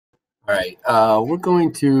All right, we're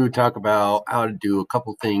going to talk about how to do a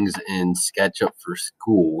couple things in Sketchup for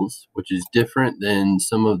schools, which is different than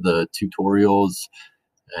some of the tutorials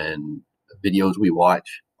and videos we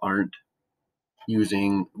watch. Aren't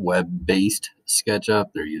using web-based Sketchup,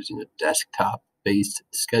 they're using a desktop-based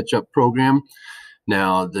Sketchup program.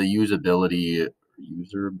 Now, the usability,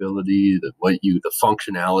 the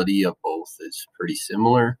functionality of both is pretty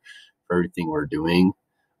similar for everything we're doing.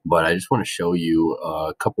 But I just want to show you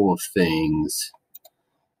a couple of things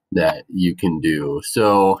that you can do.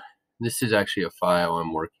 So this is actually a file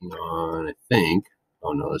I'm working on, I think.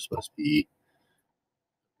 Oh no, this must be,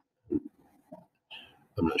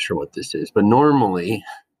 I'm not sure what this is. But normally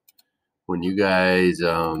when you guys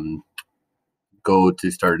go to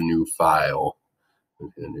start a new file,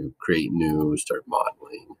 I'm going to create new, start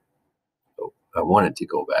modeling. So I want it to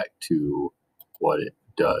go back to what it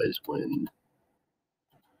does when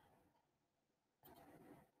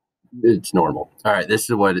it's normal. All right, this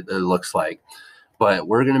is what it looks like. But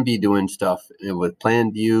we're going to be doing stuff with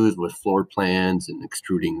plan views, with floor plans, and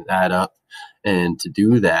extruding that up. And to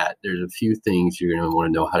do that, there's a few things you're going to want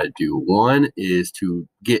to know how to do. One is to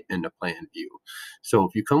get into plan view. So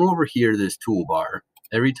if you come over here to this toolbar,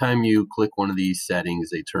 every time you click one of these settings,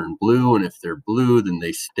 they turn blue. And if they're blue, then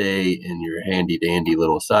they stay in your handy dandy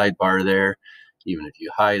little sidebar there. Even if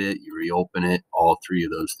you hide it, you reopen it, all three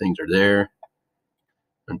of those things are there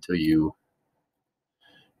until you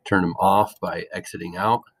turn them off by exiting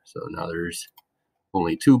out. So now there's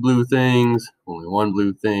only two blue things, only one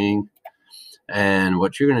blue thing. And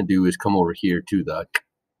what you're going to do is come over here to the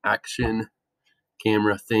action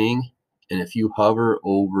camera thing. And if you hover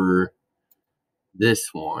over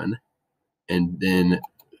this one and then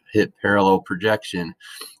hit parallel projection,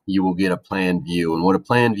 you will get a plan view. And what a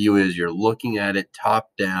plan view is, you're looking at it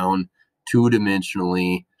top down,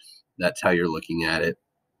 two-dimensionally. That's how you're looking at it.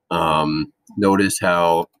 Notice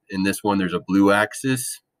how in this one there's a blue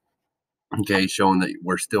axis, okay, showing that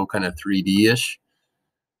we're still kind of 3D-ish.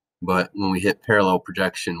 But when we hit parallel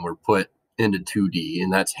projection, we're put into 2D,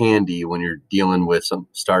 and that's handy when you're dealing with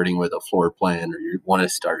starting with a floor plan or you want to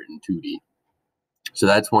start in 2D. So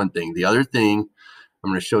that's one thing. The other thing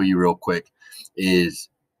I'm going to show you real quick is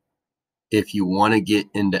if you want to get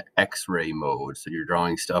into X-ray mode, so you're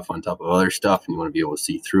drawing stuff on top of other stuff and you want to be able to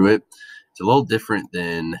see through it. It's a little different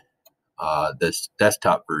than this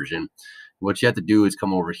desktop version. What you have to do is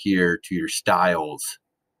come over here to your Styles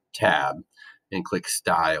tab and click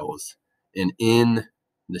Styles. And in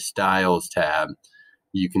the Styles tab,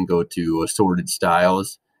 you can go to Assorted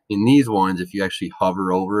Styles. In these ones, if you actually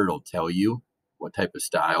hover over, it'll tell you what type of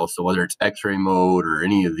style. So whether it's X-ray mode or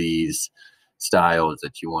any of these styles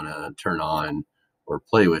that you want to turn on or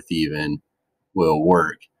play with even will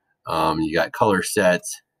work. You got color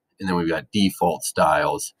sets, and then we've got default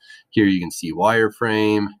styles. Here you can see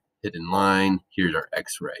wireframe, hidden line. Here's our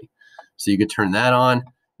X-ray. So you can turn that on.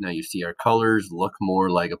 Now you see our colors look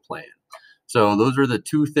more like a plan. So those are the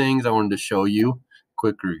two things I wanted to show you.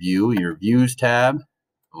 Quick review, your views tab.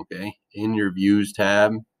 Okay, in your views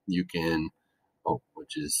tab, you can,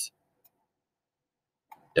 which is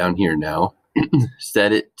down here now,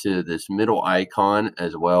 set it to this middle icon,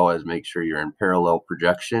 as well as make sure you're in parallel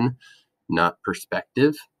projection, not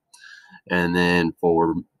perspective. And then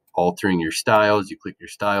for altering your styles, you click your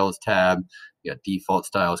styles tab. You got default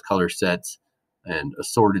styles, color sets, and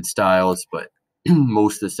assorted styles, but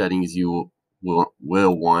most of the settings you will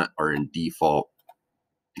want are in default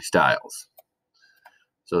styles.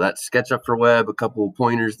 So that's SketchUp for web, a couple of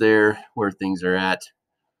pointers there where things are at.